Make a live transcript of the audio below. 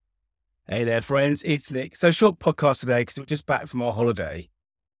Hey there, friends. It's Nick. So, short podcast today because we're just back from our holiday.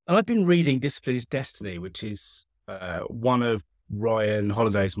 And I've been reading Discipline is Destiny, which is one of Ryan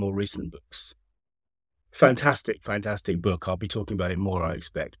Holiday's more recent books. Fantastic, fantastic book. I'll be talking about it more, I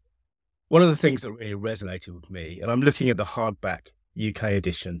expect. One of the things that really resonated with me, and I'm looking at the hardback UK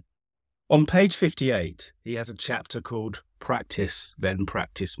edition. On page 58, he has a chapter called Practice, Then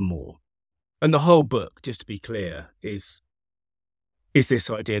Practice More. And the whole book, just to be clear, is this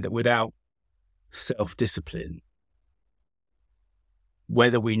idea that without self-discipline,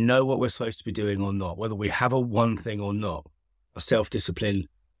 whether we know what we're supposed to be doing or not, whether we have a one thing or not, a self-discipline,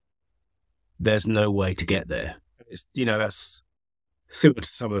 there's no way to get there. That's similar to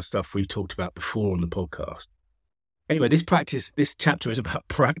some of the stuff we've talked about before on the podcast. Anyway, this chapter is about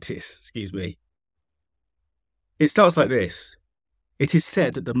practice, It starts like this. It is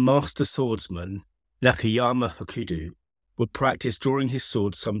said that the master swordsman, Nakayama Hokuto, would practice drawing his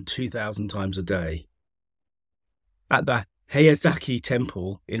sword some 2,000 times a day. At the Heizaki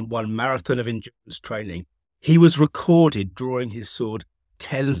Temple, in one marathon of endurance training, he was recorded drawing his sword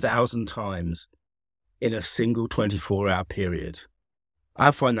 10,000 times in a single 24-hour period.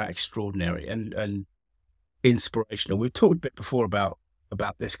 I find that extraordinary and inspirational. We've talked a bit before about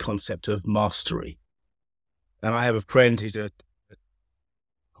this concept of mastery. And I have a friend who's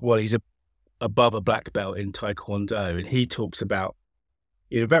above a black belt in Taekwondo, and he talks about,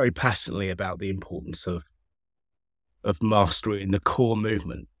 very passionately about the importance of mastery in the core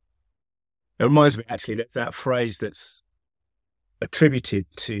movement. It reminds me, actually, that phrase that's attributed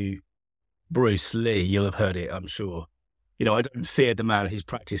to Bruce Lee. You'll have heard it, I'm sure. I don't fear the man who's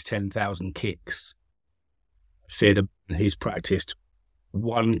practiced 10,000 kicks. I fear the man who's practiced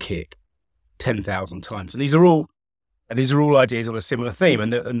one kick 10,000 times. And these are all ideas on a similar theme.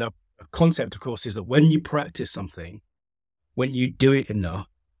 And the concept, of course, is that when you practice something, when you do it enough,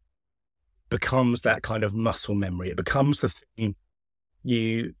 becomes that kind of muscle memory. It becomes the thing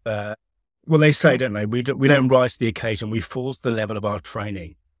they say, don't they? We don't rise to the occasion. We fall to the level of our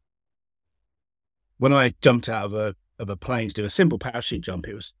training. When I jumped out of a plane to do a simple parachute jump,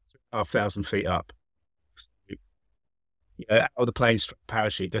 it was 1,500 feet up. Out of the plane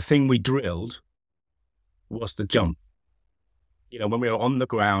parachute, the thing we drilled was the jump. When we were on the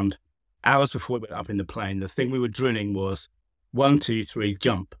ground, hours before we went up in the plane, the thing we were drilling was 1, 2, 3,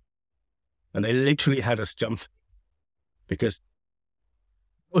 jump. And they literally had us jump because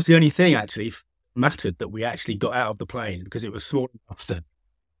it was the only thing actually mattered that we actually got out of the plane, because it was small enough that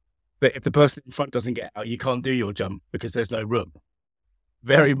if the person in front doesn't get out, you can't do your jump because there's no room.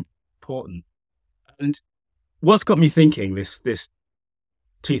 Very important. And what's got me thinking this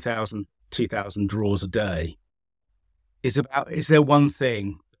 2,000 draws a day is there one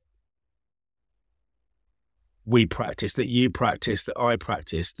thing we practice, that you practice, that I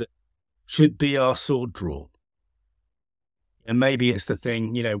practice, that should be our sword draw? And maybe it's the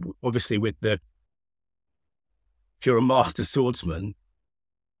thing, obviously if you're a master swordsman,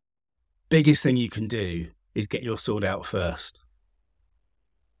 biggest thing you can do is get your sword out first.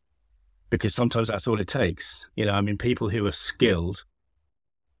 Because sometimes that's all it takes. People who are skilled,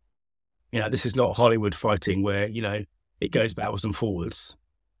 this is not Hollywood fighting where, it goes backwards and forwards.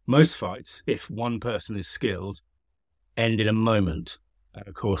 Most fights, if one person is skilled, end in a moment. And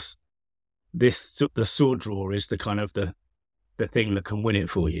of course, the sword draw is the kind of the thing that can win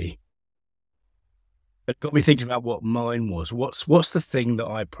it for you. It got me thinking about what mine was. What's the thing that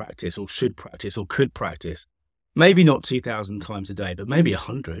I practice or should practice or could practice? Maybe not 2,000 times a day, but maybe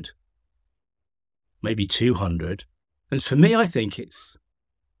 100, maybe 200. And for me, I think it's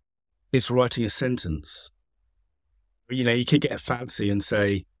writing a sentence. You could get fancy and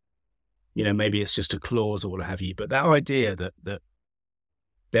say, maybe it's just a clause or what have you. But that idea that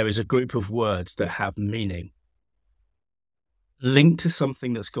there is a group of words that have meaning, linked to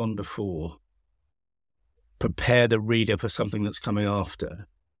something that's gone before, prepare the reader for something that's coming after,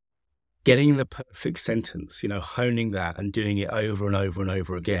 getting the perfect sentence, honing that and doing it over and over and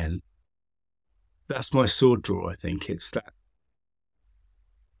over again. That's my sword draw, I think. It's that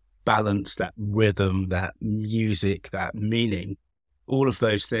balance, that rhythm, that music, that meaning, all of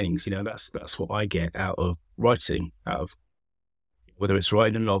those things. That's what I get out of writing, out of whether it's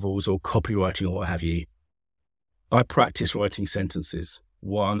writing novels or copywriting or what have you. I practice writing sentences,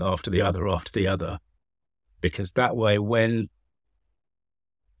 one after the other, because that way when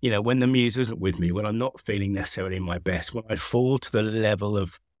the muse isn't with me, when I'm not feeling necessarily my best, when I fall to the level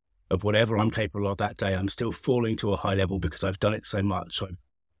of whatever I'm capable of that day, I'm still falling to a high level because I've done it so much.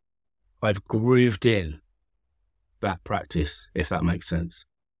 I've grooved in that practice, if that makes sense.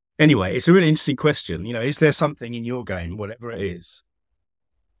 Anyway, it's a really interesting question. Is there something in your game, whatever it is,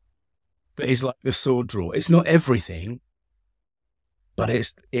 that is like the sword draw. It's not everything, but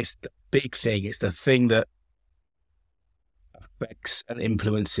it's the big thing. It's the thing that affects and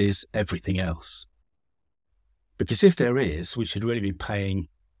influences everything else. Because if there is, we should really be paying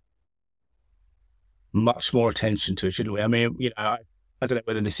much more attention to it, shouldn't we? I mean, I don't know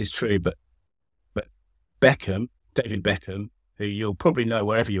whether this is true, but Beckham, David Beckham, who you'll probably know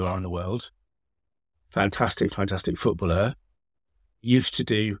wherever you are in the world, fantastic footballer, used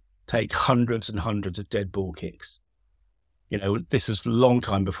to take hundreds and hundreds of dead ball kicks. This was a long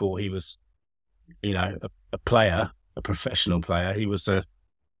time before he was, a player, a professional player. He was a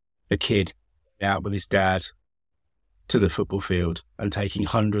kid out with his dad to the football field and taking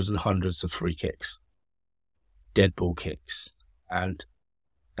hundreds and hundreds of free kicks, dead ball kicks. And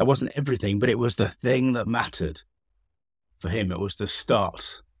that wasn't everything, but it was the thing that mattered for him. It was the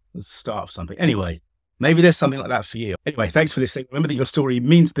start of something. Anyway, maybe there's something like that for you. Anyway, thanks for listening. Remember that your story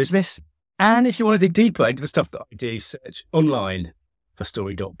means business. And if you want to dig deeper into the stuff that I do, search online for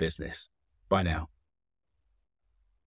story.business. Bye now.